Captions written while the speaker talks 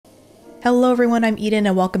Hello everyone, I'm Eden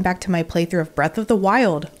and welcome back to my playthrough of Breath of the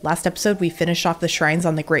Wild. Last episode we finished off the shrines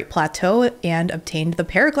on the Great Plateau and obtained the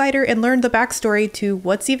paraglider and learned the backstory to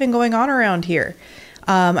what's even going on around here.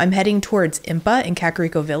 I'm heading towards Impa in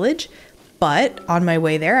Kakariko Village, but on my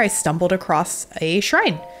way there I stumbled across a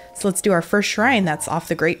shrine. So let's do our first shrine that's off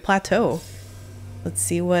the Great Plateau. Let's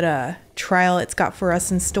see what trial it's got for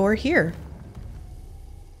us in store here.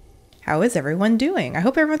 How is everyone doing? I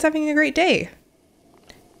hope everyone's having a great day.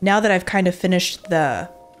 Now that I've kind of finished I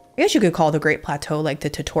guess you could call the Great Plateau like the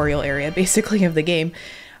tutorial area basically of the game,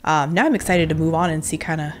 now I'm excited to move on and see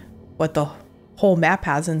kind of what the whole map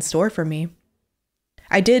has in store for me.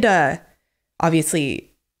 I did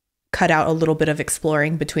obviously cut out a little bit of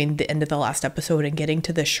exploring between the end of the last episode and getting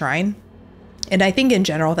to this shrine. And I think in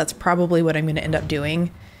general that's probably what I'm going to end up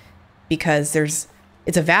doing because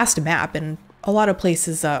it's a vast map and a lot of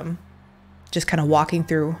places just kind of walking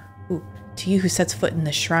through. Ooh. To you who sets foot in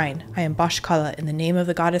this shrine, I am Bosh. In the name of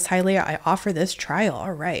the goddess Hylia, I offer this trial.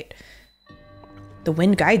 All right. The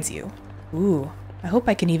wind guides you. Ooh, I hope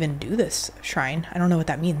I can even do this shrine. I don't know what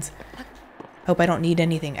that means. Hope I don't need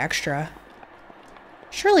anything extra.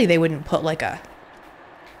 Surely they wouldn't put like a...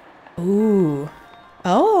 Ooh.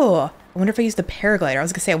 Oh, I wonder if I use the paraglider. I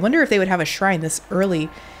was gonna say, I wonder if they would have a shrine this early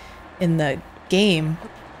in the game.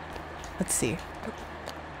 Let's see.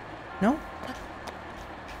 No?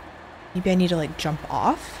 Maybe I need to like jump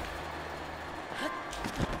off?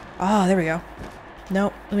 Oh, there we go.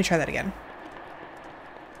 Nope, let me try that again.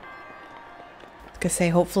 I was gonna say,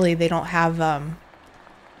 hopefully they don't have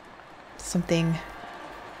something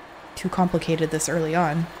too complicated this early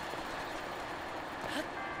on.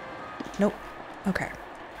 Nope. Okay.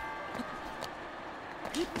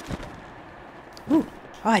 Ooh,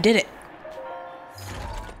 oh, I did it.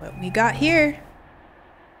 What we got here?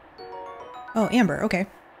 Oh, amber, okay.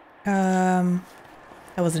 That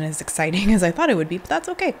wasn't as exciting as I thought it would be, but that's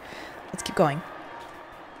okay. Let's keep going.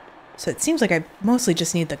 So it seems like I mostly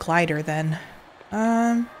just need the glider then.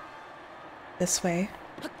 This way.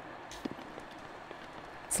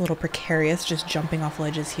 It's a little precarious just jumping off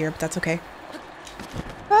ledges here, but that's okay.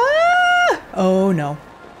 Ah! Oh no.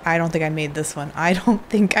 I don't think I made this one. I don't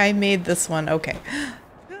think I made this one. Okay.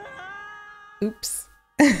 Oops.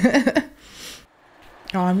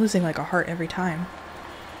 Oh, I'm losing like a heart every time.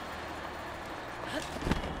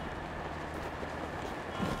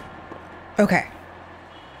 Okay,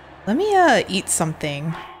 let me eat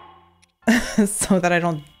something so that I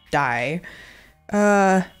don't die.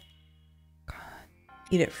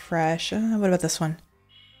 Eat it fresh. What about this one?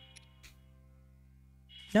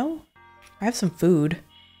 No, I have some food.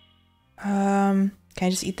 Can I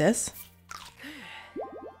just eat this?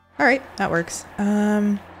 All right, that works.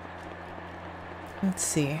 Let's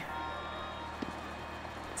see.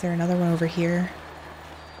 Is there another one over here?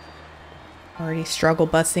 Already struggle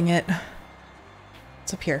busing it.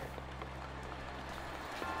 What's up here?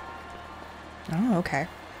 Oh, okay.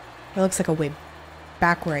 It looks like a way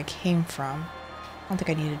back where I came from. I don't think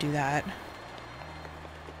I need to do that. What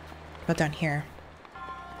about down here?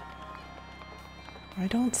 I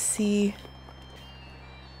don't see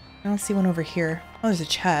one over here. Oh, there's a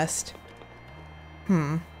chest.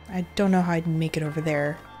 I don't know how I'd make it over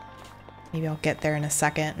there. Maybe I'll get there in a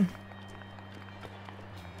second.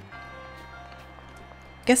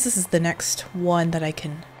 Guess this is the next one that I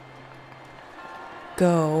can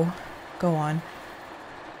go on.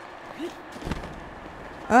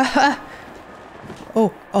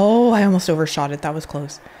 Oh, I almost overshot it. That was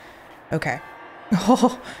close. Okay.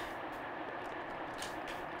 Oh.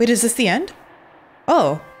 Wait, is this the end?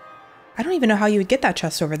 Oh. I don't even know how you would get that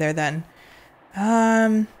chest over there then.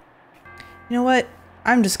 You know what?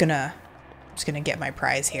 I'm just gonna get my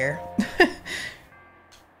prize here.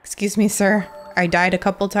 Excuse me, sir. I died a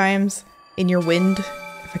couple times in your wind.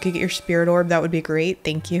 If I could get your spirit orb, that would be great.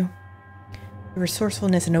 Thank you. Your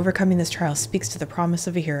resourcefulness in overcoming this trial speaks to the promise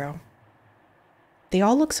of a hero. They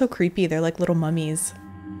all look so creepy. They're like little mummies.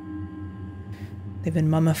 They've been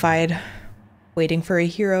mummified, waiting for a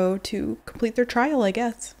hero to complete their trial, I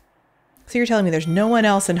guess. So you're telling me there's no one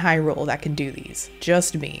else in Hyrule that can do these?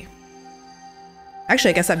 Just me.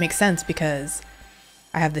 Actually, I guess that makes sense because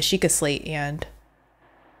I have the Sheikah Slate and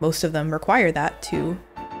most of them require that to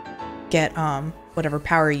get whatever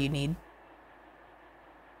power you need.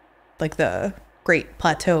 Like the Great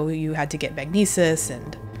Plateau, you had to get magnesis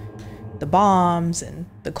and the bombs and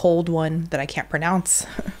the cold one that I can't pronounce.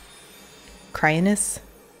 Cryonis?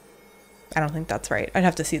 I don't think that's right. I'd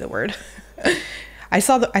have to see the word. I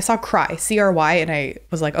saw cry, C-R-Y, and I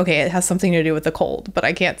was like, okay, it has something to do with the cold, but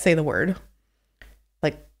I can't say the word.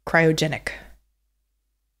 Like cryogenic.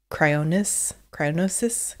 cryonosis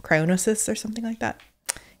or something like that.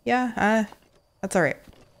 Yeah, that's all right.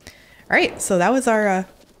 All right, so that was our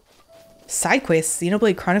side quest,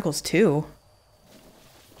 Xenoblade Chronicles 2.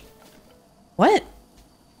 What?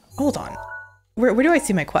 Hold on. Where do I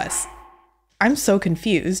see my quests? I'm so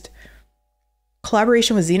confused.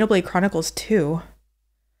 Collaboration with Xenoblade Chronicles 2.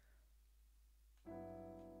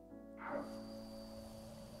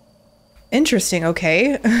 Interesting,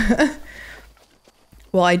 okay.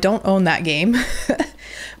 Well, I don't own that game,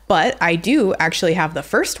 but I do actually have the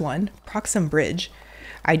first one, Proxim Bridge.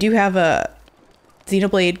 I do have a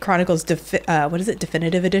Xenoblade Chronicles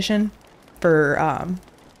Definitive Edition for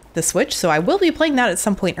the Switch, so I will be playing that at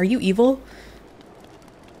some point. Are you evil?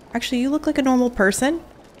 Actually, you look like a normal person.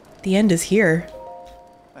 The end is here.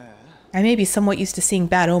 I may be somewhat used to seeing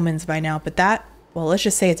bad omens by now, but that, well, let's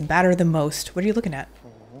just say it's badder than most. What are you looking at?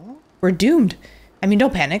 We're doomed. I mean,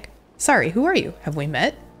 don't panic. Sorry, who are you? Have we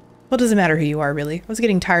met? Well, it doesn't matter who you are, really. I was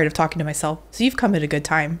getting tired of talking to myself, so you've come at a good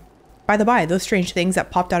time. By the by, those strange things that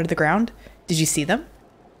popped out of the ground, did you see them?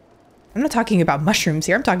 I'm not talking about mushrooms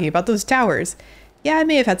here, I'm talking about those towers. Yeah, I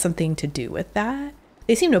may have had something to do with that.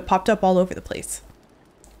 They seem to have popped up all over the place.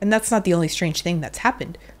 And that's not the only strange thing that's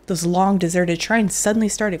happened. Those long deserted shrines suddenly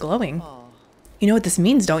started glowing. You know what this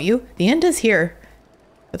means, don't you? The end is here.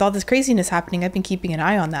 With all this craziness happening, I've been keeping an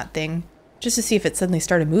eye on that thing. Just to see if it suddenly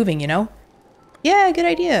started moving, you know? Yeah, good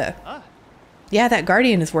idea. Yeah, that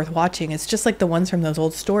guardian is worth watching. It's just like the ones from those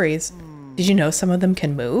old stories. Did you know some of them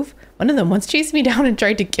can move? One of them once chased me down and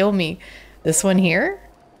tried to kill me. This one here?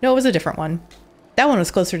 No, it was a different one. That one was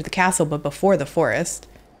closer to the castle, but before the forest.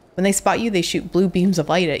 When they spot you, they shoot blue beams of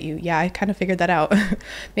light at you. Yeah, I kind of figured that out.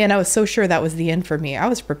 Man, I was so sure that was the end for me. I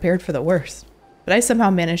was prepared for the worst. But I somehow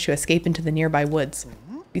managed to escape into the nearby woods.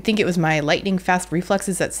 You think it was my lightning-fast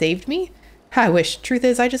reflexes that saved me? I wish. Truth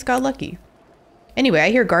is, I just got lucky. Anyway,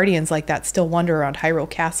 I hear guardians like that still wander around Hyrule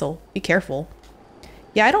Castle. Be careful.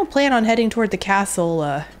 Yeah, I don't plan on heading toward the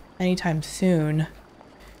castle anytime soon.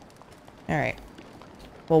 Alright.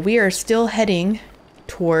 Well, we are still heading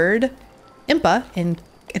toward Impa, and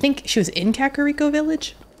I think she was in Kakariko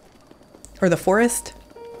Village? Or the forest?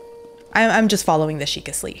 I'm just following the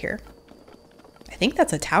Sheikah Slate here. I think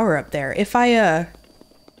that's a tower up there. If I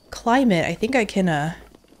climb it, I think I can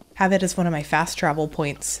have it as one of my fast travel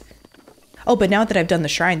points. Oh, but now that I've done the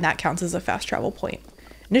shrine, that counts as a fast travel point.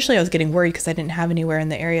 Initially, I was getting worried because I didn't have anywhere in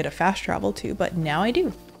the area to fast travel to, but now I do.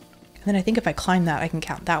 And then I think if I climb that, I can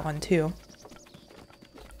count that one too.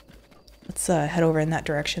 Let's head over in that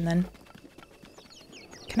direction then.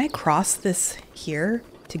 Can I cross this here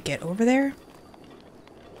to get over there?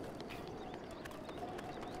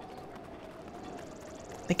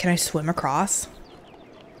 Like, can I swim across?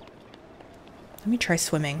 Let me try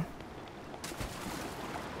swimming.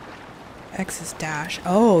 X is dash.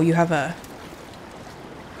 Oh, you have a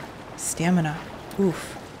stamina.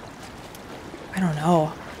 Oof. I don't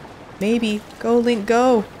know. Maybe. Go, Link,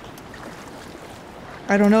 go.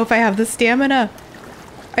 I don't know if I have the stamina.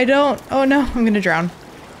 I don't. Oh no, I'm gonna drown.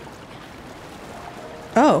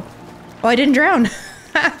 Oh. Oh, I didn't drown.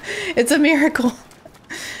 It's a miracle.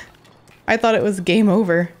 I thought it was game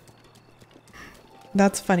over.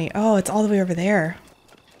 That's funny. Oh, it's all the way over there.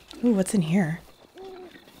 Ooh, what's in here?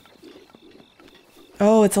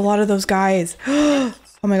 Oh, it's a lot of those guys. Oh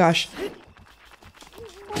my gosh.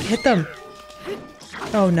 Hit them.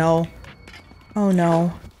 Oh no. Oh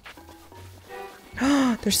no.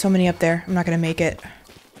 There's so many up there. I'm not gonna make it.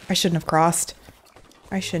 I shouldn't have crossed.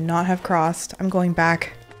 I should not have crossed. I'm going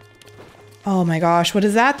back. Oh my gosh, what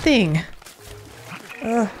is that thing?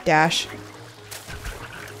 Ugh, dash.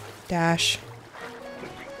 Dash.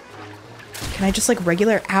 Can I just like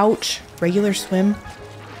regular, ouch, regular swim?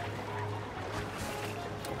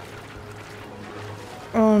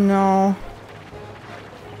 Oh no.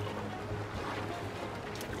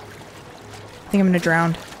 I think I'm gonna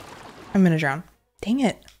drown. I'm gonna drown. Dang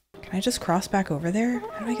it. Can I just cross back over there?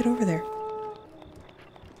 How do I get over there?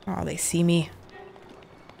 Oh, they see me.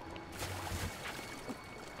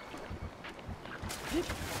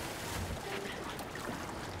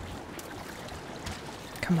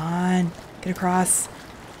 Come on, get across.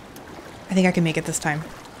 I think I can make it this time.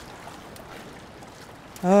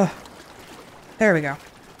 Oh, there we go.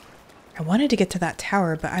 I wanted to get to that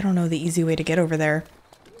tower, but I don't know the easy way to get over there.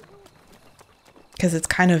 Because it's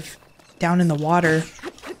kind of down in the water.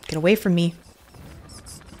 Get away from me.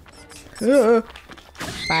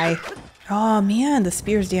 Bye. Oh man, the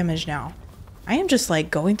spear's damaged now. I am just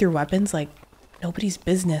like going through weapons like nobody's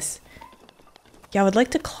business. Yeah, I would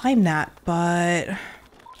like to climb that, but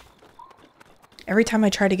every time I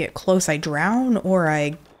try to get close, I drown or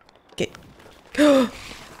I get killed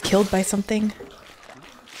killed by something?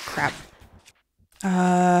 Crap.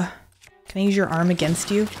 Can I use your arm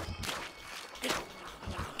against you?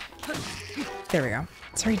 There we go.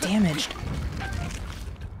 It's very damaged.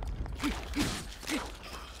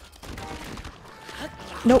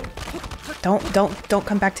 Nope. Don't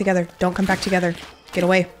come back together. Don't come back together. Get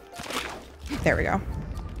away. There we go.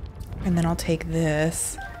 And then I'll take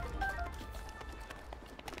this.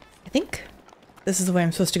 I think this is the way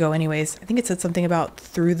I'm supposed to go anyways. I think it said something about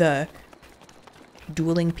through the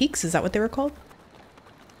Dueling Peaks. Is that what they were called?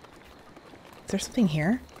 Is there something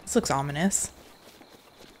here? This looks ominous.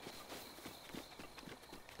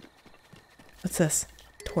 What's this?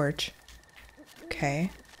 Torch. Okay.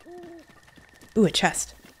 Ooh, a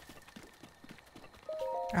chest.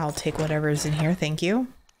 I'll take whatever's in here, thank you.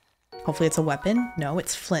 Hopefully it's a weapon. No,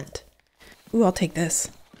 it's flint. Ooh, I'll take this.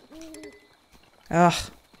 Ugh.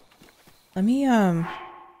 Let me,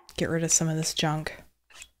 get rid of some of this junk.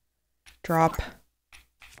 Drop.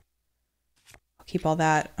 I'll keep all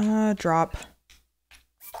that. Drop.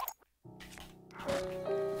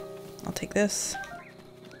 I'll take this.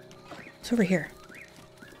 It's over here.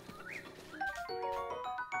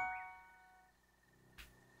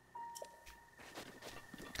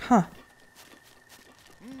 Huh.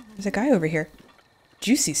 There's a guy over here.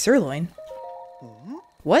 Juicy sirloin.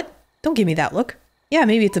 What? Don't give me that look. Yeah,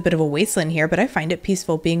 maybe it's a bit of a wasteland here, but I find it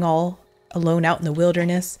peaceful being all alone out in the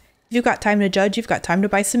wilderness. If you've got time to judge, you've got time to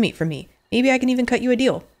buy some meat from me. Maybe I can even cut you a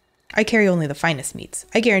deal. I carry only the finest meats.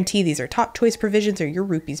 I guarantee these are top choice provisions or your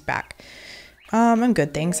rupees back. I'm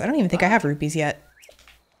good, thanks. I don't even think I have rupees yet.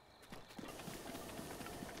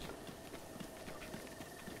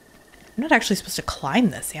 I'm not actually supposed to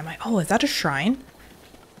climb this, am I? Oh, is that a shrine?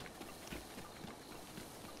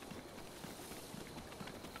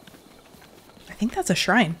 I think that's a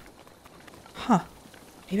shrine. Huh.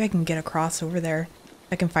 Maybe I can get across over there.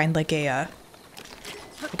 I can find like a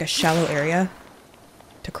shallow area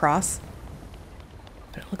to cross.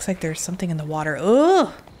 But it looks like there's something in the water.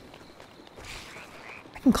 Ugh!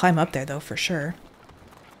 I can climb up there though, for sure.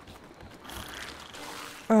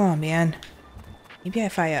 Oh man. Maybe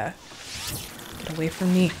if I get away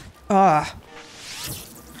from me. Ah.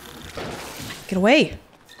 Get away.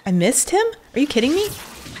 I missed him? Are you kidding me?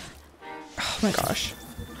 Oh my gosh.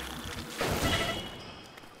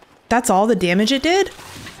 That's all the damage it did?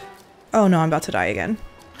 Oh no, I'm about to die again.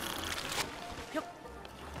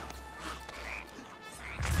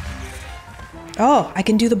 Oh, I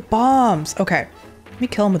can do the bombs. Okay. Let me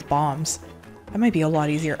kill him with bombs. That might be a lot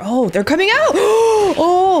easier. Oh, they're coming out!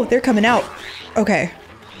 Oh, they're coming out. Okay.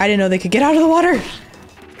 I didn't know they could get out of the water.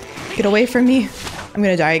 Get away from me. I'm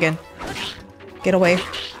gonna die again. Get away.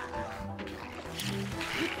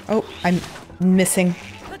 Oh, I'm missing.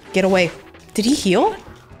 Get away. Did he heal?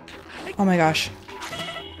 Oh my gosh.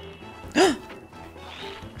 Oh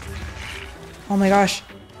my gosh.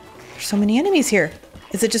 There's so many enemies here.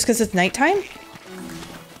 Is it just because it's nighttime?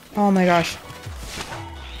 Oh my gosh.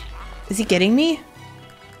 Is he getting me?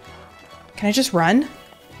 Can I just run?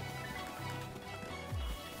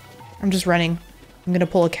 I'm just running. I'm gonna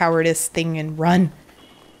pull a cowardice thing and run.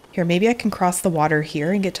 Here, maybe I can cross the water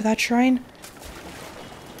here and get to that shrine.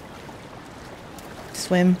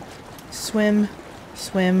 Swim, swim,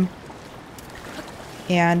 swim.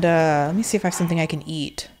 And let me see if I have something I can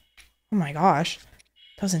eat. Oh my gosh.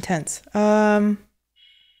 That was intense.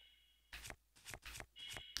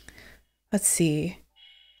 Let's see.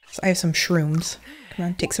 So I have some shrooms. Come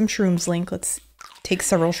on, take some shrooms, Link. Let's take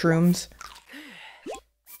several shrooms.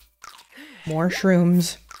 More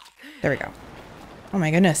shrooms. There we go. Oh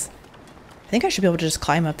my goodness. I think I should be able to just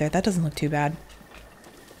climb up there. That doesn't look too bad.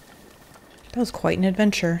 That was quite an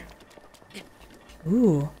adventure.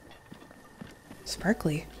 Ooh.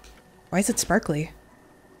 Sparkly. Why is it sparkly?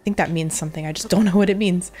 I think that means something. I just don't know what it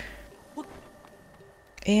means.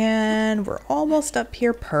 And we're almost up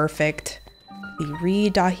here. Perfect. The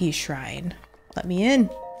Dahi Shrine. Let me in.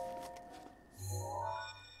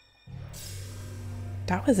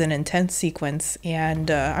 That was an intense sequence,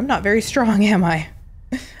 and I'm not very strong, am I?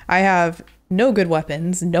 I have no good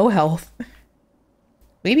weapons, no health.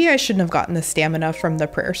 Maybe I shouldn't have gotten the stamina from the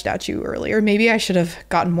prayer statue earlier. Maybe I should have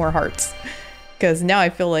gotten more hearts, because now I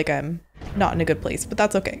feel like I'm not in a good place, but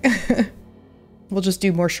that's okay. We'll just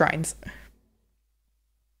do more shrines.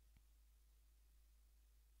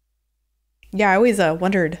 Yeah, I always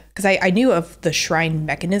wondered, because I knew of the shrine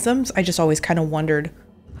mechanisms. I just always kind of wondered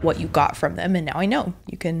what you got from them, and now I know.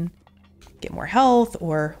 You can get more health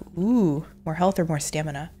or, ooh, more health or more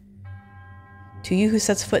stamina. To you who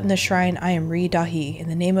sets foot in the shrine, I am Dahi. In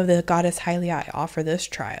the name of the goddess Hylia, I offer this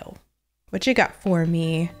trial. What you got for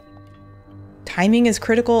me? Timing is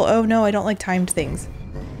critical. Oh no, I don't like timed things.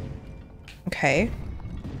 Okay.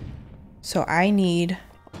 So I need...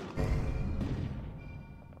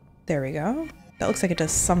 There we go. That looks like it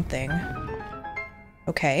does something.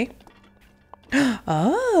 Okay.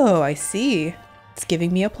 Oh, I see. It's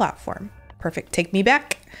giving me a platform. Perfect. Take me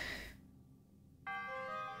back.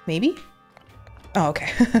 Maybe? Oh, okay.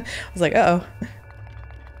 I was like, uh-oh.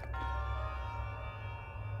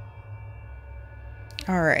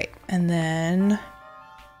 All right. And then... Is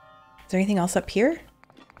there anything else up here?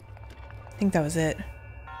 I think that was it.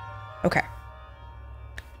 Okay.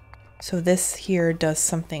 So this here does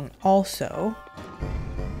something also.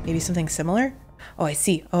 Maybe something similar? Oh, I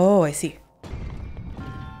see. Oh, I see.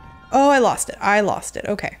 Oh, I lost it. I lost it.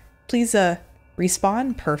 Okay. Please,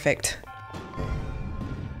 respawn? Perfect.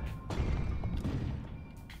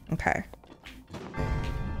 Okay.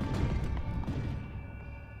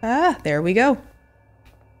 Ah, there we go.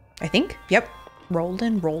 I think. Yep.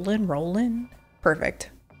 Rolling, rolling, rolling. Perfect.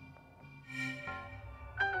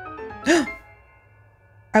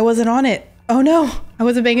 I wasn't on it. Oh no, I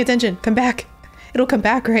wasn't paying attention. Come back. It'll come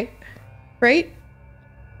back, right? Right?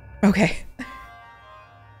 Okay.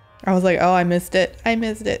 I was like, oh, I missed it. I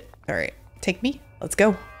missed it. All right, take me. Let's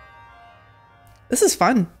go. This is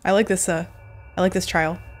fun. I like this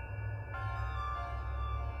trial.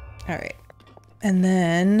 All right. And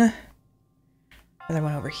then another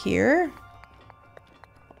one over here.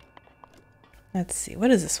 Let's see. What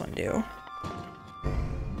does this one do?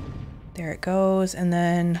 There it goes. And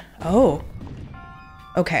then, oh,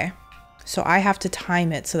 okay. So I have to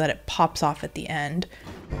time it so that it pops off at the end.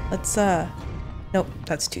 Let's, nope,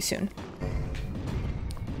 that's too soon.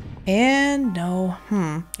 And no,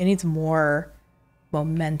 it needs more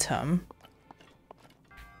momentum.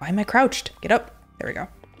 Why am I crouched? Get up. There we go.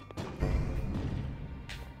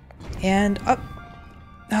 And up.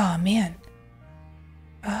 Oh, man.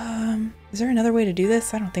 Is there another way to do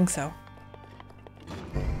this? I don't think so.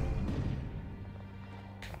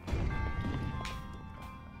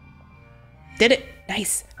 Did it.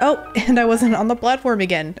 Nice. Oh, and I wasn't on the platform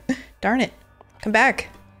again. Darn it. Come back.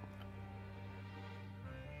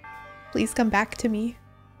 Please come back to me.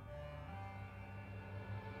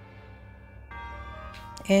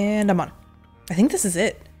 And I'm on. I think this is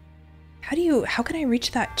it. How can I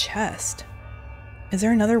reach that chest? Is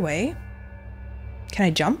there another way? Can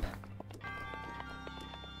I jump?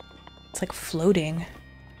 It's like floating.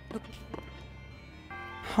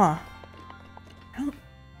 Huh.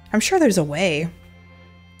 I'm sure there's a way.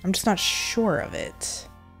 I'm just not sure of it.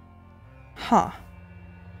 Huh.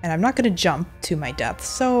 And I'm not gonna jump to my death,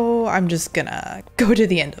 so I'm just gonna go to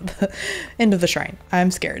the end of the shrine.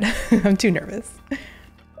 I'm scared. I'm too nervous.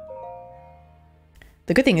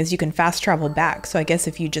 The good thing is you can fast travel back, so I guess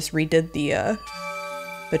if you just redid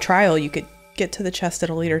the trial, you could get to the chest at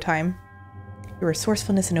a later time. Your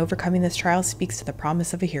resourcefulness in overcoming this trial speaks to the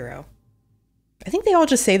promise of a hero. I think they all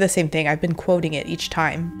just say the same thing. I've been quoting it each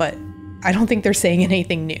time, but I don't think they're saying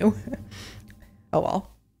anything new. Oh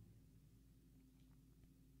well.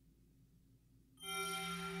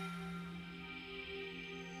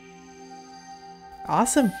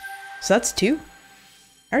 Awesome. So that's 2.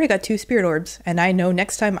 I already got 2 spirit orbs, and I know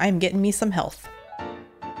next time I'm getting me some health.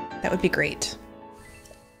 That would be great.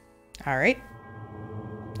 All right.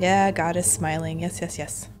 Yeah, goddess smiling. Yes, yes,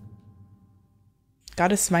 yes.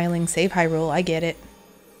 Goddess smiling. Save Hyrule. I get it.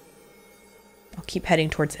 I'll keep heading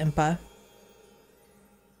towards Impa.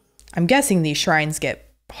 I'm guessing these shrines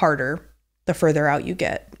get harder the further out you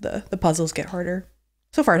get. The puzzles get harder.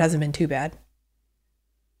 So far, it hasn't been too bad.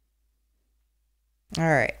 All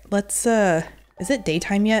right, let's, is it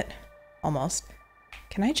daytime yet? Almost.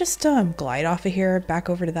 Can I just, glide off of here, back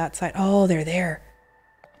over to that side? Oh, they're there.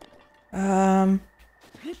 I'm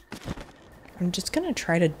just gonna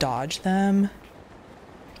try to dodge them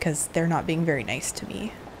because they're not being very nice to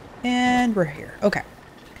me. And we're here. Okay.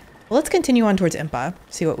 Well, let's continue on towards Impa,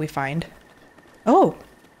 see what we find. Oh,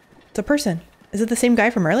 it's a person. Is it the same guy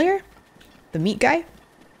from earlier? The meat guy?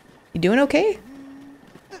 You doing okay?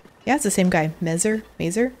 Yeah, it's the same guy. Mazer?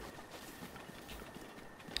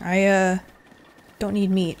 I, don't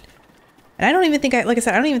need meat. And I don't even think like I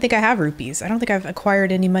said, I don't even think I have rupees. I don't think I've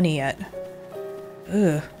acquired any money yet.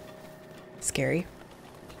 Ugh. Scary.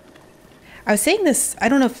 I was saying this, I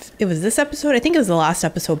don't know if it was this episode, I think it was the last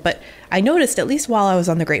episode, but I noticed, at least while I was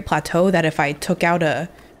on the Great Plateau, that if I took out a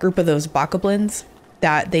group of those bokoblins,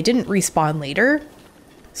 that they didn't respawn later.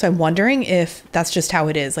 So I'm wondering if that's just how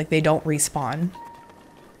it is, like they don't respawn.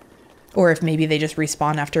 Or if maybe they just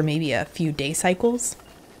respawn after maybe a few day cycles.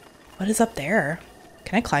 What is up there?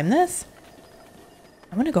 Can I climb this?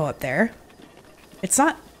 I'm gonna go up there. It's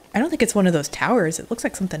not I don't think it's one of those towers. It looks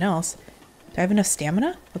like something else. Do I have enough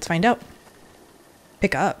stamina? Let's find out.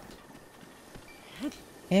 Pick up.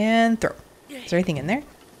 And throw. Is there anything in there?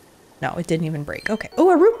 No, it didn't even break. Okay. Oh,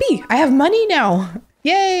 a rupee! I have money now!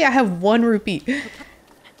 Yay! I have 1 rupee.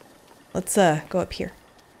 Let's go up here.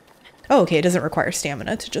 Oh, okay. It doesn't require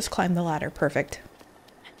stamina to just climb the ladder. Perfect.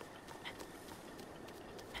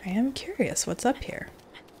 I am curious what's up here.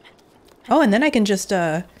 Oh, and then I can just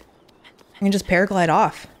paraglide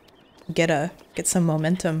off. Get some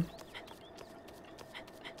momentum.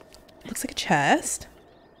 Looks like a chest.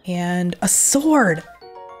 And a sword!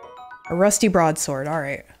 A rusty broadsword,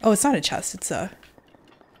 alright. Oh, it's not a chest, it's a...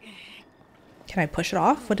 Can I push it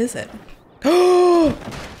off? What is it? Oh!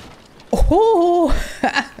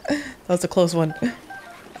 That was a close one.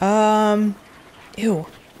 Ew.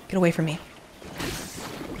 Get away from me.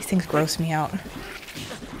 These things gross me out.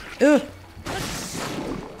 Ugh.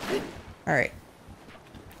 Alright.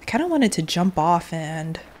 I kind of wanted to jump off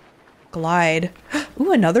and glide.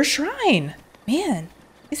 Ooh, another shrine! Man,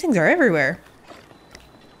 these things are everywhere.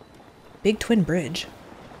 Big twin bridge.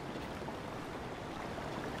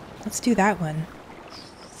 Let's do that one.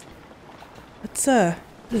 What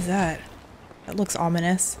is that? That looks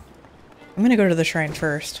ominous. I'm gonna go to the shrine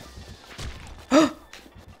first. Oh!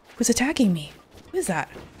 Who's attacking me? Who is that?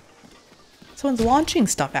 Someone's launching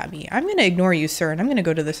stuff at me. I'm gonna ignore you, sir, and I'm gonna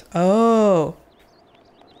go to this. Oh!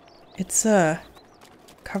 It's,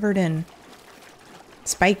 covered in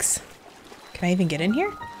spikes. Can I even get in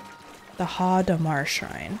here? The Dahamar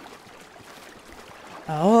shrine.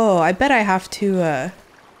 Oh, I bet I have to,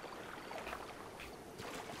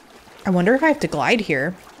 I wonder if I have to glide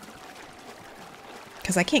here.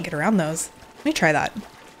 Because I can't get around those. Let me try that.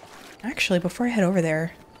 Actually, before I head over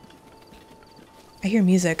there, I hear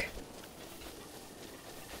music.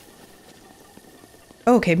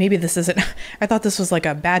 Oh, okay, maybe this isn't... I thought this was like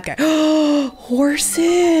a bad guy. Oh,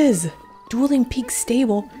 horses! Dueling Peaks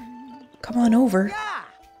Stable. Come on over.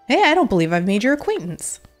 Hey, I don't believe I've made your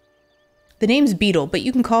acquaintance. The name's Beetle, but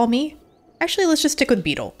you can call me... Actually, let's just stick with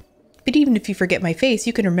Beetle. But even if you forget my face,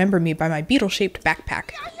 you can remember me by my beetle-shaped backpack.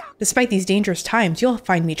 Despite these dangerous times, you'll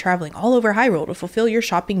find me traveling all over Hyrule to fulfill your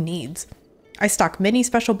shopping needs. I stock many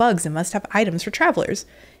special bugs and must have items for travelers,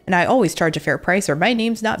 and I always charge a fair price or my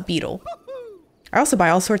name's not Beetle. I also buy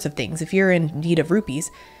all sorts of things if you're in need of rupees.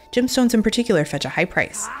 Gemstones in particular fetch a high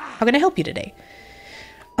price. How can I help you today?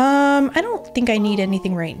 I don't think I need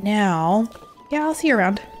anything right now. Yeah, I'll see you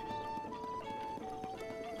around.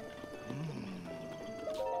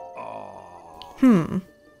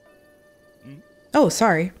 Oh,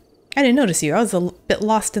 sorry. I didn't notice you. I was a bit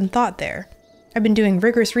lost in thought there. I've been doing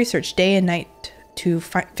rigorous research day and night to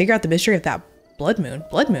figure out the mystery of that blood moon.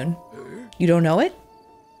 Blood moon? You don't know it?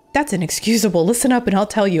 That's inexcusable. Listen up and I'll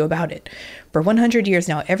tell you about it. For 100 years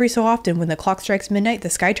now, every so often when the clock strikes midnight, the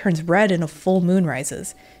sky turns red and a full moon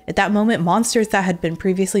rises. At that moment, monsters that had been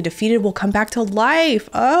previously defeated will come back to life.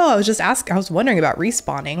 Oh, I was wondering about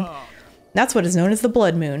respawning. That's what is known as the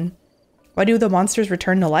blood moon. Why do the monsters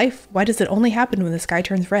return to life? Why does it only happen when the sky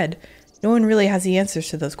turns red? No one really has the answers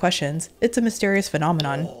to those questions. It's a mysterious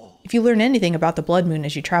phenomenon. If you learn anything about the blood moon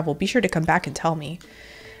as you travel, be sure to come back and tell me.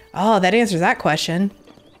 Oh, that answers that question.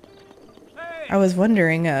 I was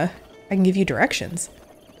wondering, I can give you directions.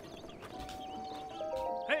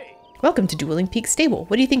 Welcome to Dueling Peaks Stable.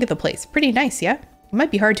 What do you think of the place? Pretty nice, yeah? It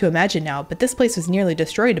might be hard to imagine now, but this place was nearly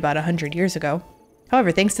destroyed about 100 years ago.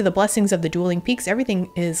 However, thanks to the blessings of the Dueling Peaks, everything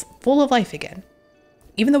is full of life again.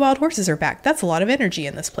 Even the wild horses are back. That's a lot of energy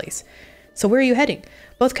in this place. So where are you heading?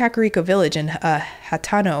 Both Kakariko Village and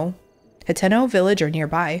Hateno Village are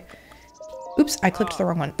nearby. Oops, I clicked the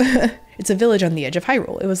wrong one. It's a village on the edge of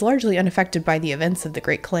Hyrule. It was largely unaffected by the events of the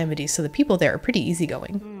Great Calamity, so the people there are pretty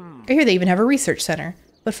easygoing. I hear they even have a research center,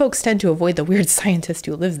 but folks tend to avoid the weird scientist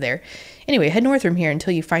who lives there. Anyway, head north from here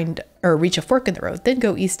until you find or reach a fork in the road, then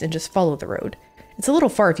go east and just follow the road. It's a little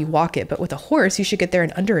far if you walk it, but with a horse, you should get there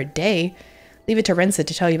in under a day. Leave it to Rensa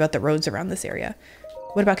to tell you about the roads around this area.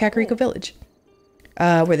 What about Kakariko Village?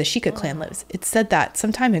 Where the Sheikah clan lives. It's said that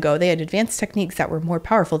some time ago they had advanced techniques that were more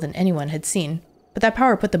powerful than anyone had seen. But that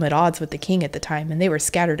power put them at odds with the king at the time, and they were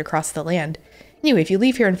scattered across the land. Anyway, if you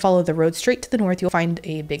leave here and follow the road straight to the north, you'll find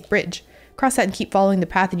a big bridge. Cross that and keep following the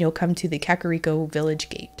path and you'll come to the Kakariko Village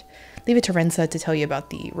gate. Leave it to Rensa to tell you about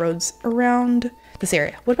the roads around this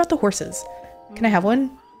area. What about the horses? Can I have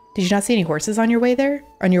one? Did you not see any horses on your way there?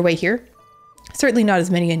 On your way here? Certainly not as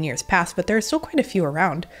many in years past, but there are still quite a few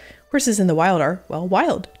around. Horses in the wild are, well,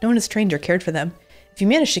 wild. No one has trained or cared for them. If you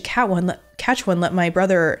manage to catch one, let my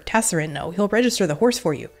brother Tassarin know. He'll register the horse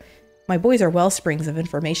for you. My boys are wellsprings of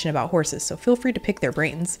information about horses, so feel free to pick their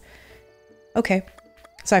brains. Okay.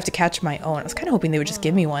 So I have to catch my own. I was kind of hoping they would just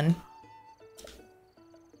give me one.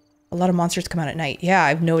 A lot of monsters come out at night. Yeah,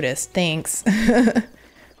 I've noticed. Thanks.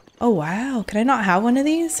 Oh, wow. Can I not have one of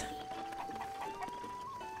these?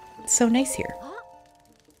 It's so nice here.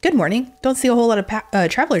 Good morning. Don't see a whole lot of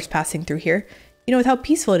travelers passing through here. You know, with how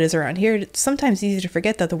peaceful it is around here, it's sometimes easy to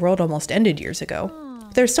forget that the world almost ended years ago.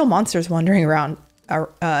 But there's still monsters wandering around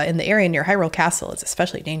in the area near Hyrule Castle. It's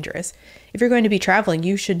especially dangerous. If you're going to be traveling,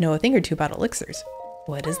 you should know a thing or two about elixirs.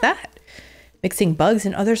 What is that? Mixing bugs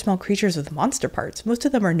and other small creatures with monster parts. Most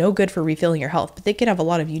of them are no good for refilling your health, but they can have a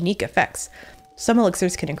lot of unique effects. Some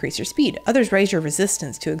elixirs can increase your speed. Others raise your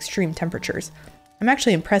resistance to extreme temperatures. I'm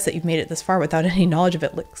actually impressed that you've made it this far without any knowledge of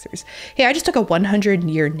elixirs. Hey, I just took a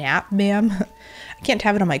 100-year nap, ma'am. I can't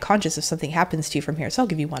have it on my conscience if something happens to you from here, so I'll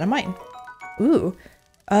give you one of mine. Ooh.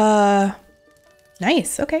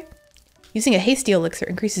 Nice. Okay. Using a hasty elixir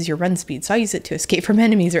increases your run speed, so I use it to escape from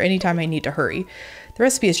enemies or anytime I need to hurry. The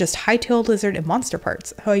recipe is just high-tailed lizard and monster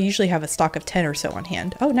parts. Oh, I usually have a stock of 10 or so on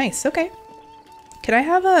hand. Oh, nice. Okay. Can I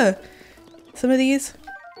have some of these?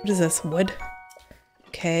 What is this? Wood?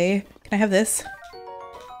 Okay. Can I have this?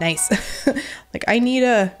 Nice. Like, I need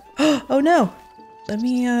a... Oh, no. Let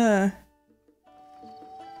me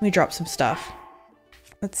drop some stuff.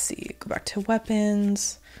 Let's see. Go back to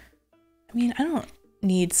weapons. I mean, I don't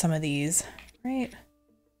need some of these, right?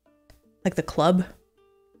 Like the club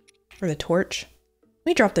or the torch. Let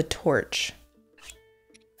me drop the torch.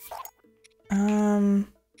 I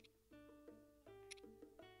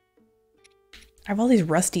have all these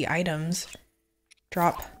rusty items.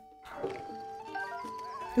 Drop.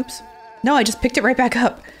 Oops. No, I just picked it right back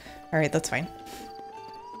up. All right, that's fine.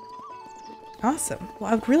 Awesome. Well,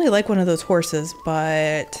 I would really like one of those horses,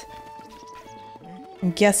 but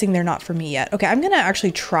I'm guessing they're not for me yet. Okay, I'm gonna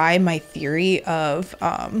actually try my theory of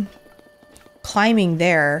climbing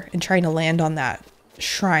there and trying to land on that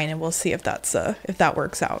shrine, and we'll see if that's if that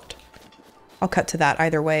works out. I'll cut to that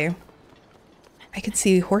either way. I can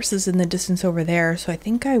see horses in the distance over there, so I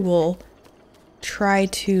think I will try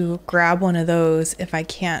to grab one of those if I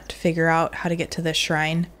can't figure out how to get to this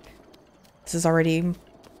shrine. This is already a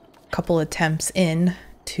couple attempts in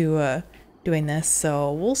to doing this,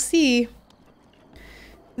 so we'll see.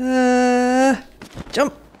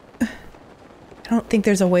 Jump. I don't think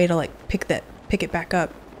there's a way to like pick it back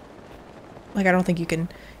up. Like, I don't think you can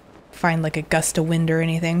find like a gust of wind or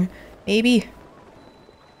anything. Maybe.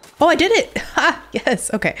 Oh, I did it! Ha!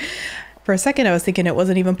 Yes, okay. For a second I was thinking it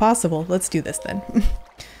wasn't even possible. Let's do this then.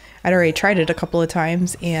 I'd already tried it a couple of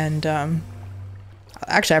times, and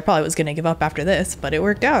actually I probably was gonna give up after this, but it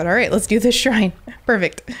worked out. All right, let's do this shrine.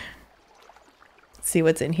 Perfect. Let's see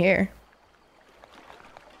what's in here.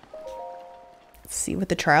 Let's see what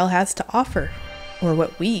the trial has to offer, or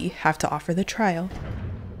what we have to offer the trial.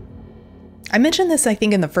 I mentioned this, I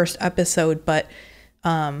think, in the first episode, but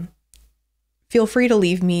feel free to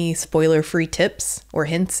leave me spoiler-free tips or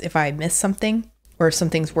hints if I miss something, or if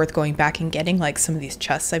something's worth going back and getting, like some of these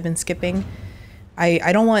chests I've been skipping.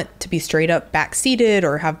 I don't want to be straight up backseated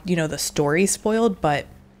or have, you know, the story spoiled, but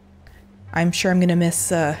I'm sure I'm gonna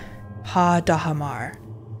miss Dahamar.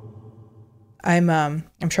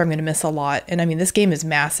 I'm sure I'm gonna miss a lot. And I mean, this game is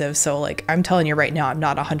massive, so like, I'm telling you right now, I'm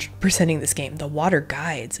not 100%ing this game. The water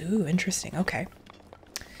guides. Ooh, interesting. Okay.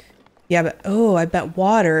 Yeah, but oh, I bet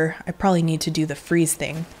water, I probably need to do the freeze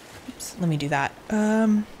thing. Oops, let me do that.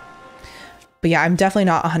 But yeah, I'm definitely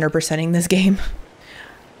not 100%ing this game.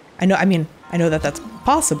 I know that that's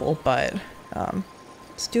possible, but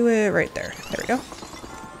let's do it right there. There we go.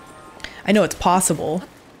 I know it's possible,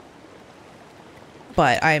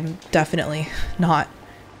 but I'm definitely not.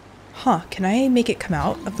 Huh, can I make it come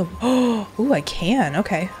out of the... Oh, ooh, I can.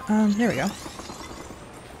 Okay, there we go.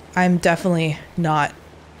 I'm definitely not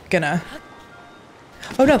gonna...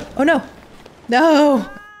 Oh no, oh no, no!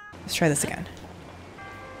 Let's try this again.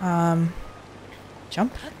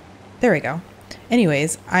 Jump. There we go.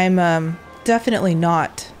 Anyways, I'm definitely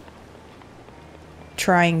not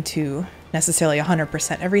trying to necessarily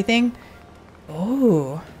 100% everything.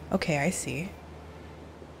 Oh, okay, I see.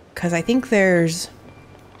 Because I think there's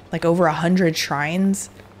like over 100 shrines.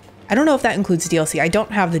 I don't know if that includes DLC. I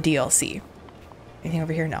don't have the DLC. Anything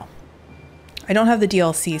over here? No. I don't have the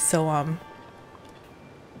DLC, so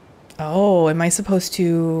oh, am I supposed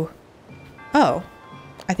to... Oh,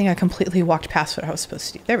 I think I completely walked past what I was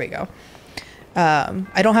supposed to do. There we go.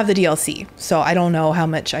 I don't have the DLC, so I don't know how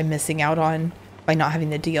much I'm missing out on by not having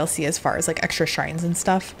the DLC as far as like extra shrines and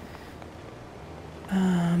stuff.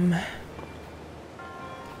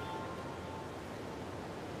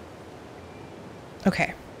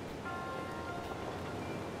 Okay.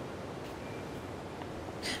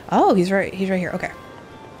 Oh, he's right here. Okay.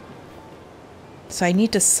 So I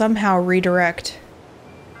need to somehow redirect.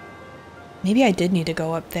 Maybe I did need to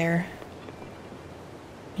go up there.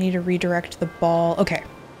 I need to redirect the ball. Okay.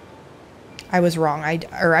 I was wrong.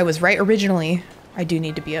 I was right originally. I do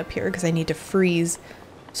need to be up here because I need to freeze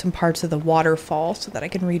some parts of the waterfall so that I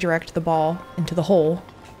can redirect the ball into the hole.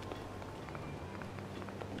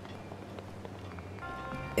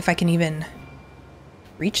 If I can even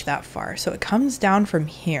reach that far. So it comes down from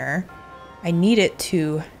here. I need it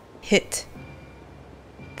to hit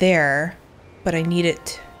there, but I need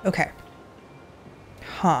it... Okay.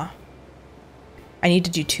 Huh. I need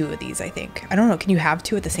to do 2 of these, I think. I don't know. Can you have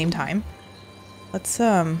 2 at the same time? Let's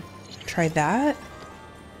try that.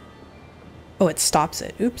 Oh, it stops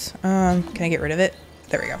it. Oops. Can I get rid of it?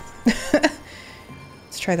 There we go.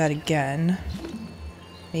 Let's try that again.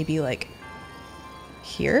 Maybe like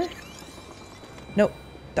here? Nope,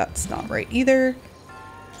 that's not right either.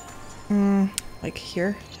 Like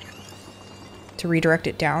here? To redirect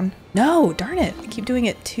it down? No, darn it. I keep doing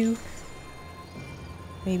it too.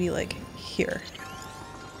 Maybe like here.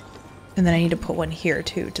 And then I need to put one here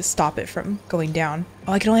too to stop it from going down.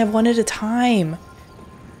 Oh, I can only have 1 at a time.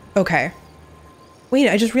 Okay. Wait,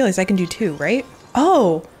 I just realized I can do 2, right?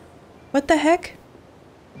 Oh, what the heck?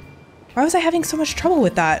 Why was I having so much trouble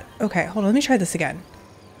with that? Okay, hold on, let me try this again.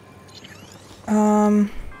 I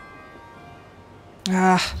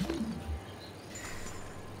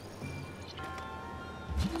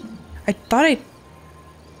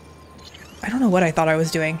don't know what I thought I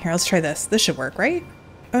was doing. Here, let's try this. This should work, right?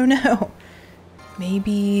 Oh no.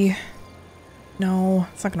 Maybe... No,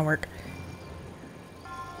 it's not gonna work.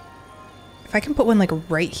 If I can put one like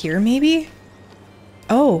right here, maybe?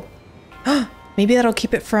 Oh. Maybe that'll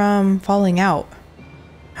keep it from falling out.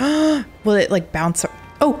 Will it like bounce?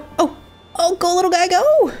 Oh, oh, oh, go little guy,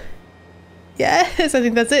 go. Yes, I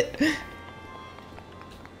think that's it.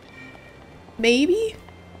 Maybe?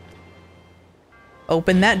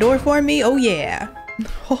 Open that door for me. Oh yeah.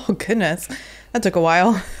 Oh goodness. That took a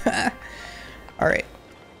while. All right.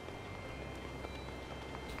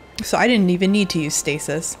 So I didn't even need to use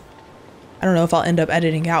stasis. I don't know if I'll end up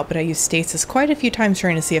editing out, but I used stasis quite a few times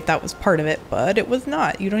trying to see if that was part of it, but it was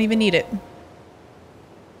not. You don't even need it.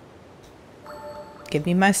 Give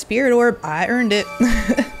me my spirit orb. I earned it.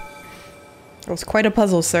 It was quite a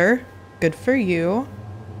puzzle, sir. Good for you.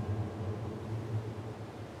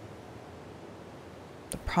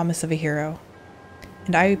 The promise of a hero.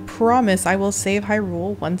 And I promise I will save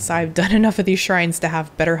Hyrule once I've done enough of these shrines to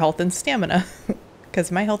have better health and stamina.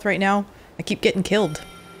 Because my health right now, I keep getting killed.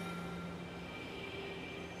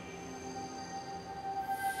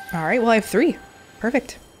 Alright, well I have 3.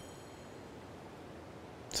 Perfect.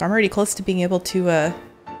 So I'm already close to being able to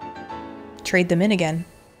trade them in again.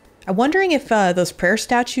 I'm wondering if those prayer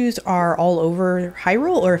statues are all over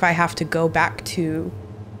Hyrule or if I have to go back to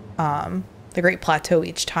the Great Plateau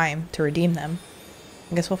each time to redeem them.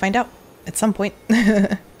 I guess we'll find out at some point.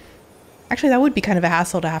 Actually, that would be kind of a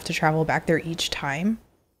hassle to have to travel back there each time.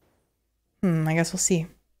 I guess we'll see.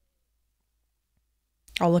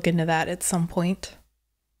 I'll look into that at some point.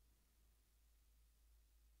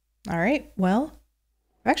 All right, well,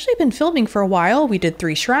 I've actually been filming for a while. We did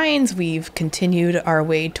 3 shrines. We've continued our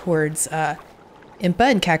way towards Impa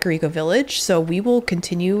and Kakariko Village, so we will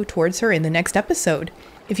continue towards her in the next episode.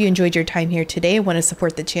 If you enjoyed your time here today and want to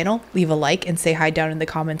support the channel, leave a like and say hi down in the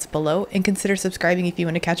comments below, and consider subscribing if you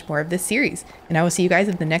want to catch more of this series. And I will see you guys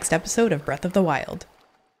in the next episode of Breath of the Wild.